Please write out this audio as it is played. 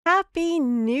Happy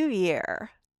New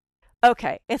Year.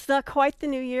 Okay, it's not quite the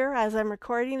new year as I'm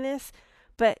recording this,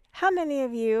 but how many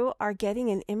of you are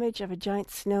getting an image of a giant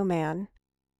snowman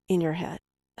in your head?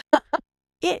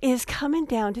 It is coming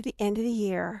down to the end of the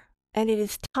year, and it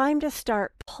is time to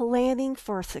start planning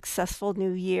for a successful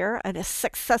new year and a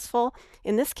successful,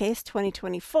 in this case,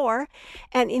 2024.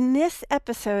 And in this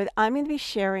episode, I'm going to be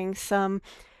sharing some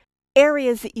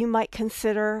areas that you might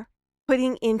consider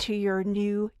putting into your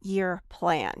new year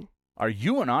plan. Are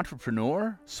you an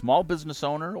entrepreneur, small business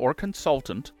owner, or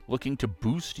consultant looking to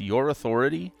boost your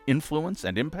authority, influence,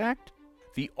 and impact?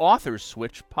 The Author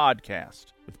Switch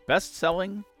podcast with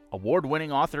best-selling,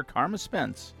 award-winning author Karma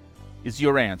Spence is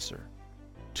your answer.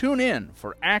 Tune in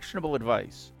for actionable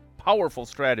advice, powerful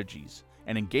strategies,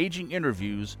 and engaging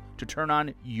interviews to turn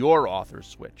on your author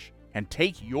switch and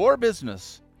take your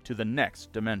business to the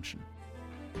next dimension.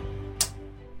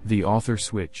 The Author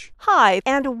Switch. Hi,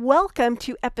 and welcome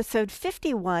to episode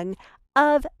 51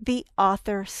 of the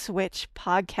Author Switch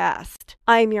podcast.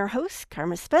 I'm your host,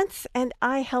 Karma Spence, and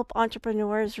I help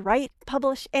entrepreneurs write,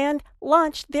 publish, and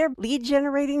launch their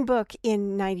lead-generating book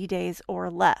in 90 days or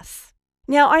less.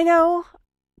 Now, I know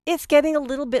it's getting a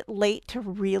little bit late to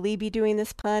really be doing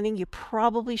this planning. You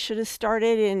probably should have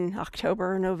started in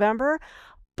October or November,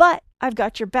 but I've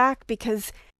got your back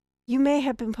because you may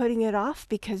have been putting it off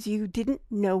because you didn't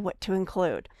know what to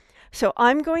include. So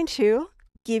I'm going to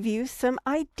give you some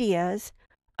ideas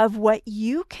of what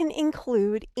you can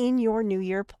include in your New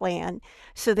Year plan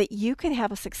so that you can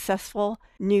have a successful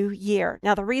new year.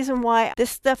 Now, the reason why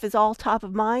this stuff is all top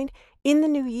of mind, in the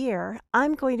new year,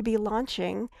 I'm going to be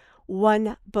launching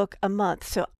one book a month.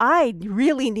 So I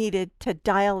really needed to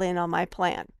dial in on my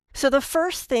plan. So the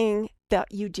first thing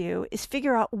that you do is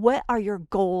figure out what are your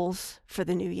goals for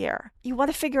the new year. You want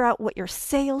to figure out what your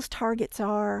sales targets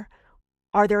are.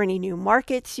 Are there any new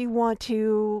markets you want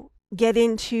to get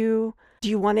into? Do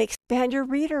you want to expand your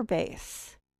reader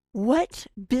base? What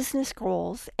business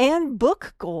goals and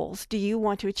book goals do you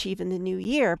want to achieve in the new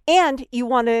year? And you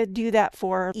want to do that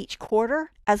for each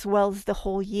quarter as well as the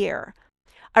whole year.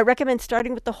 I recommend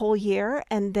starting with the whole year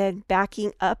and then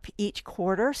backing up each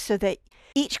quarter so that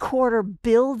each quarter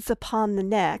builds upon the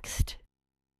next,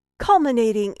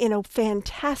 culminating in a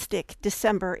fantastic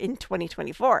December in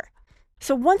 2024.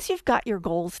 So once you've got your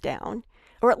goals down,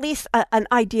 or at least an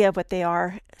idea of what they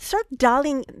are, start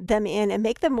dialing them in and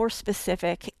make them more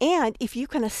specific. And if you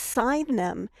can assign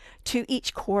them to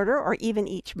each quarter or even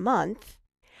each month,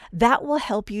 that will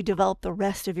help you develop the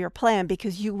rest of your plan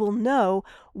because you will know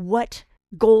what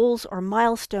goals or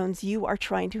milestones you are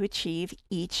trying to achieve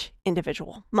each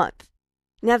individual month.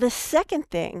 Now, the second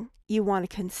thing you want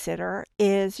to consider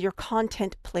is your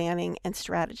content planning and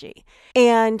strategy.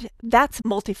 And that's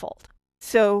multifold.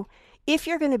 So if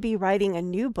you're going to be writing a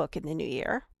new book in the new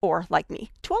year, or like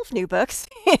me, 12 new books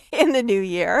in the new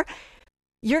year,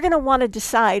 you're going to want to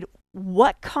decide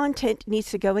what content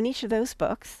needs to go in each of those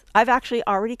books. I've actually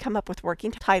already come up with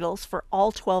working titles for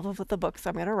all 12 of the books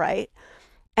I'm going to write.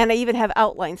 And I even have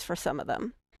outlines for some of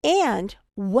them. And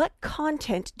what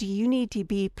content do you need to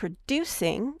be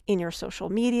producing in your social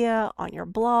media, on your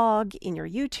blog, in your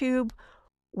YouTube,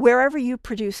 wherever you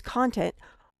produce content?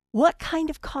 What kind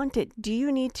of content do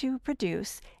you need to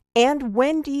produce and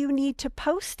when do you need to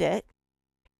post it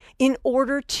in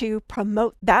order to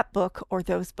promote that book or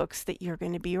those books that you're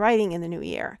going to be writing in the new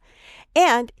year?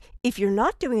 And if you're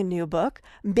not doing a new book,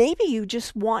 maybe you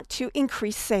just want to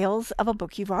increase sales of a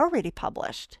book you've already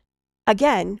published.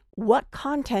 Again, what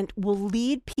content will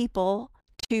lead people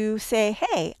to say,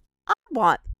 hey, I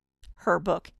want her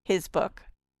book, his book?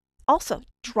 Also,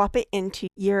 drop it into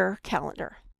your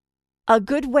calendar. A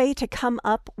good way to come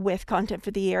up with content for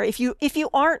the year, if you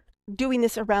aren't doing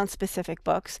this around specific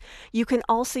books, you can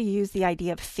also use the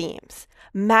idea of themes.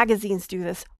 Magazines do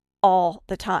this all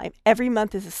the time. Every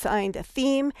month is assigned a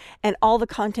theme, and all the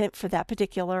content for that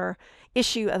particular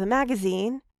issue of the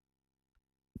magazine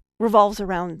revolves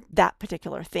around that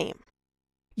particular theme.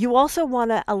 You also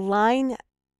want to align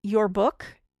your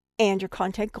book and your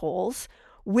content goals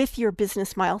with your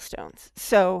business milestones.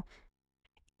 So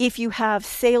if you have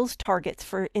sales targets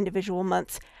for individual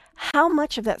months, how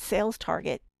much of that sales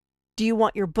target do you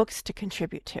want your books to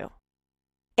contribute to?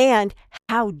 And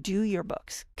how do your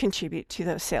books contribute to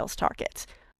those sales targets?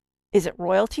 Is it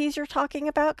royalties you're talking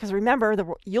about? Because remember,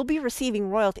 you'll be receiving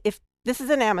royalty. If this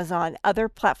is an Amazon, other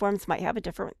platforms might have a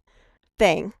different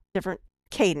thing, different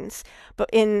cadence. But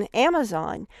in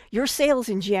Amazon, your sales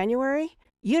in January,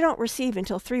 you don't receive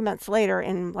until 3 months later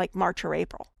in like March or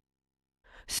April.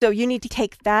 So you need to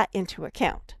take that into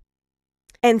account.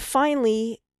 And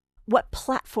finally, what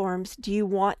platforms do you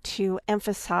want to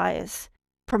emphasize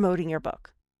promoting your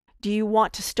book? Do you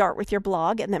want to start with your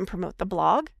blog and then promote the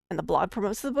blog, and the blog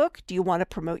promotes the book? Do you want to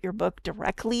promote your book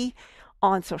directly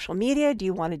on social media? Do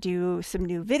you want to do some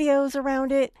new videos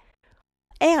around it?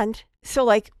 And so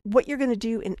like what you're going to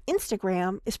do in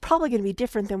Instagram is probably going to be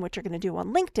different than what you're going to do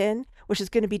on LinkedIn, which is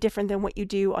going to be different than what you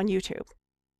do on YouTube,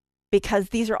 because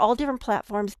these are all different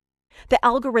platforms. The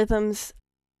algorithms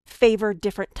favor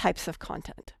different types of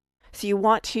content. So you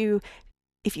want to,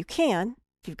 if you can,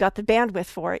 if you've got the bandwidth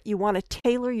for it, you want to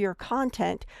tailor your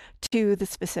content to the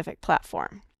specific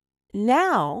platform.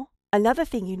 Now, another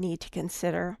thing you need to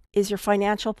consider is your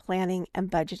financial planning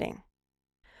and budgeting.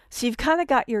 So you've kind of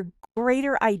got your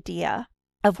greater idea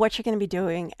of what you're going to be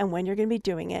doing and when you're going to be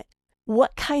doing it.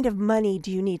 What kind of money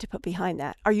do you need to put behind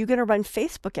that? Are you going to run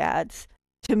Facebook ads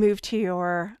to move to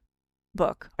your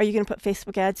book? Are you going to put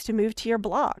Facebook ads to move to your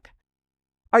blog?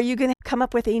 Are you going to come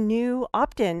up with a new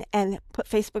opt-in and put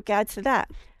Facebook ads to that?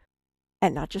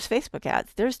 And not just Facebook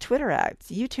ads. There's Twitter ads,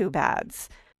 YouTube ads,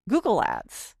 Google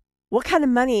ads. What kind of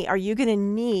money are you going to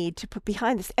need to put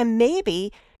behind this? And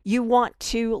maybe you want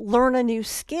to learn a new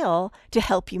skill to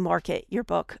help you market your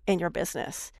book and your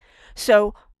business.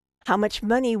 So how much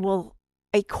money will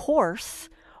a course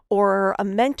or a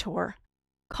mentor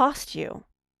cost you?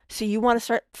 So you want to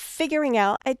start figuring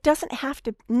out, it doesn't have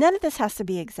to, none of this has to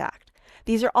be exact.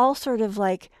 These are all sort of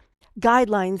like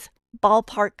guidelines,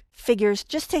 ballpark figures,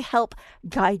 just to help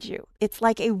guide you. It's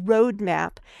like a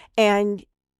roadmap. And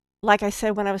like I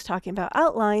said when I was talking about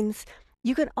outlines,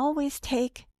 you can always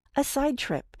take a side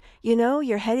trip. You know,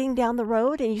 you're heading down the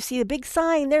road and you see a big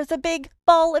sign, there's a big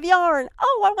ball of yarn.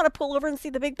 Oh, I want to pull over and see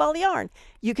the big ball of yarn.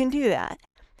 You can do that.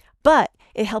 But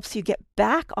it helps you get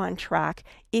back on track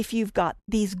if you've got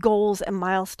these goals and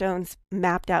milestones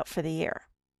mapped out for the year.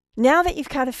 Now that you've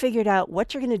kind of figured out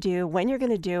what you're going to do, when you're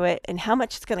going to do it, and how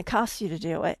much it's going to cost you to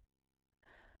do it,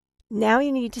 now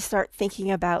you need to start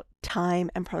thinking about time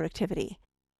and productivity.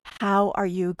 How are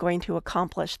you going to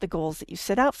accomplish the goals that you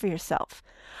set out for yourself?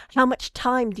 How much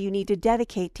time do you need to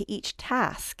dedicate to each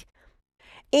task?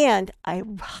 And I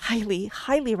highly,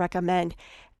 highly recommend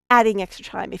adding extra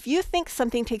time. If you think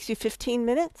something takes you 15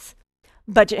 minutes,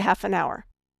 budget half an hour.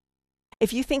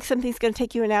 If you think something's going to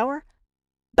take you an hour,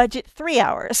 budget 3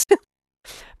 hours.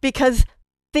 Because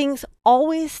things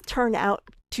always turn out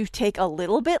to take a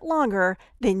little bit longer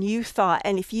than you thought.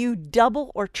 And if you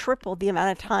double or triple the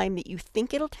amount of time that you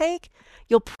think it'll take,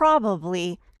 you'll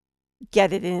probably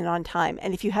get it in on time.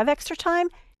 And if you have extra time,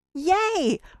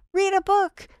 yay! Read a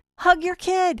book, hug your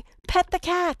kid, pet the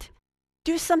cat,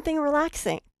 do something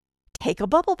relaxing, take a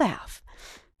bubble bath.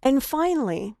 And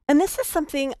finally, and this is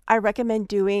something I recommend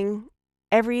doing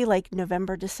every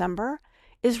November, December,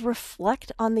 is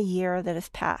reflect on the year that has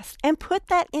passed and put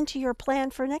that into your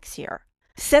plan for next year.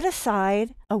 Set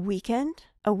aside a weekend,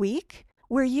 a week,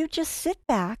 where you just sit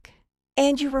back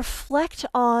and you reflect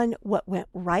on what went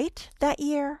right that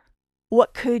year,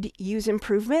 what could use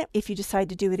improvement if you decide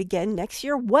to do it again next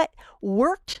year, what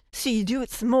worked so you do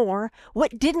it some more,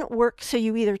 what didn't work so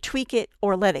you either tweak it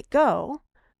or let it go.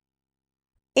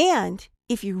 And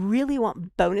if you really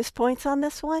want bonus points on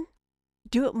this one,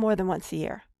 do it more than once a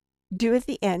year. Do it at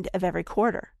the end of every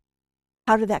quarter.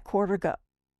 How did that quarter go?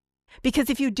 Because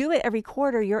if you do it every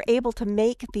quarter, you're able to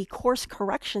make the course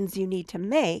corrections you need to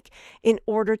make in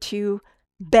order to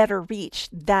better reach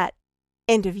that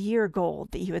end of year goal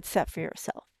that you had set for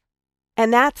yourself.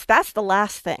 And that's the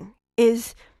last thing,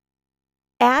 is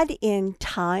add in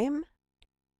time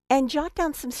and jot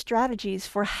down some strategies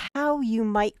for how you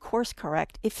might course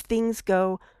correct if things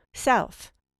go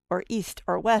south or east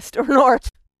or west or north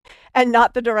and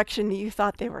not the direction that you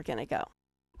thought they were going to go.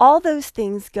 All those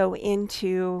things go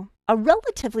into a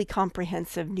relatively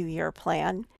comprehensive New Year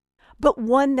plan, but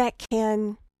one that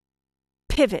can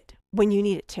pivot when you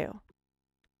need it to.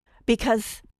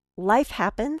 Because life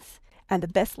happens, and the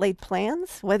best laid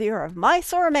plans, whether you're a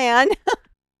mice or a man,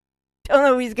 don't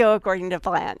always go according to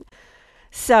plan.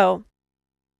 So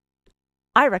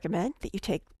I recommend that you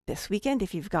take this weekend,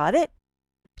 if you've got it,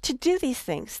 to do these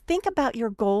things. Think about your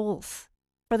goals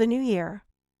for the new year.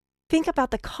 Think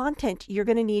about the content you're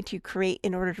going to need to create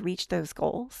in order to reach those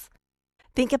goals.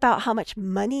 Think about how much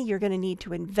money you're going to need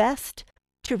to invest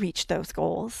to reach those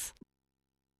goals.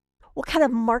 What kind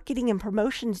of marketing and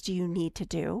promotions do you need to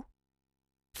do?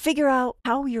 Figure out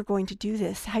how you're going to do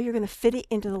this, how you're going to fit it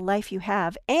into the life you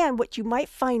have. And what you might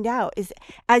find out is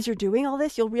as you're doing all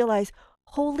this, you'll realize,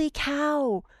 holy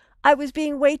cow, I was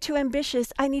being way too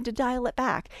ambitious. I need to dial it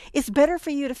back. It's better for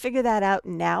you to figure that out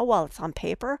now while it's on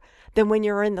paper than when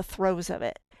you're in the throes of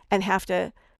it and have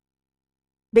to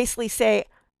basically say,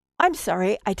 I'm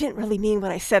sorry, I didn't really mean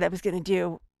what I said I was going to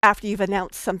do after you've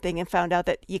announced something and found out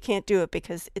that you can't do it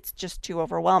because it's just too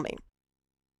overwhelming.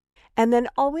 And then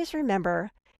always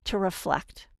remember to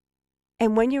reflect.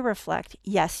 And when you reflect,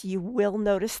 yes, you will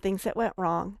notice things that went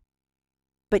wrong,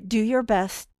 but do your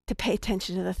best to pay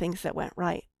attention to the things that went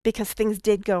right, because things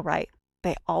did go right.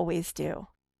 They always do.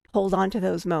 Hold on to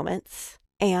those moments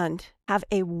and have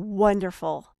a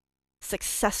wonderful,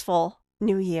 successful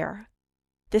new year.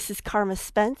 This is Karma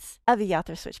Spence of the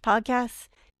Author Switch Podcast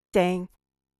saying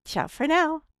ciao for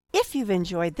now. If you've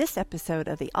enjoyed this episode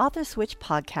of the Author Switch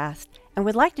Podcast and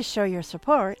would like to show your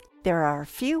support, there are a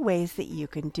few ways that you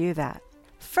can do that.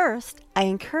 First, I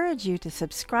encourage you to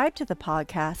subscribe to the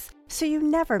podcast so you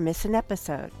never miss an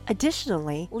episode.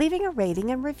 Additionally, leaving a rating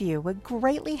and review would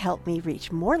greatly help me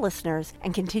reach more listeners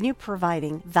and continue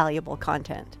providing valuable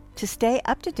content. To stay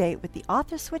up to date with the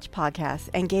Author Switch podcast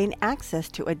and gain access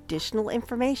to additional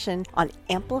information on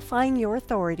amplifying your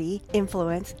authority,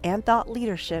 influence, and thought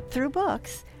leadership through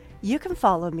books, you can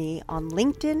follow me on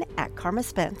LinkedIn at Karma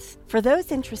Spence. For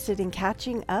those interested in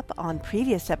catching up on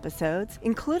previous episodes,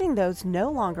 including those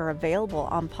no longer available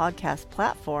on podcast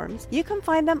platforms, you can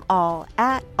find them all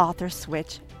at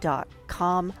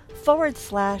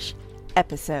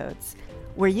authorswitch.com/episodes,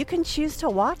 where you can choose to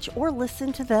watch or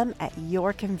listen to them at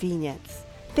your convenience.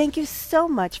 Thank you so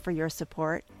much for your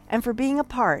support and for being a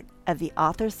part of the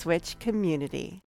Author Switch community.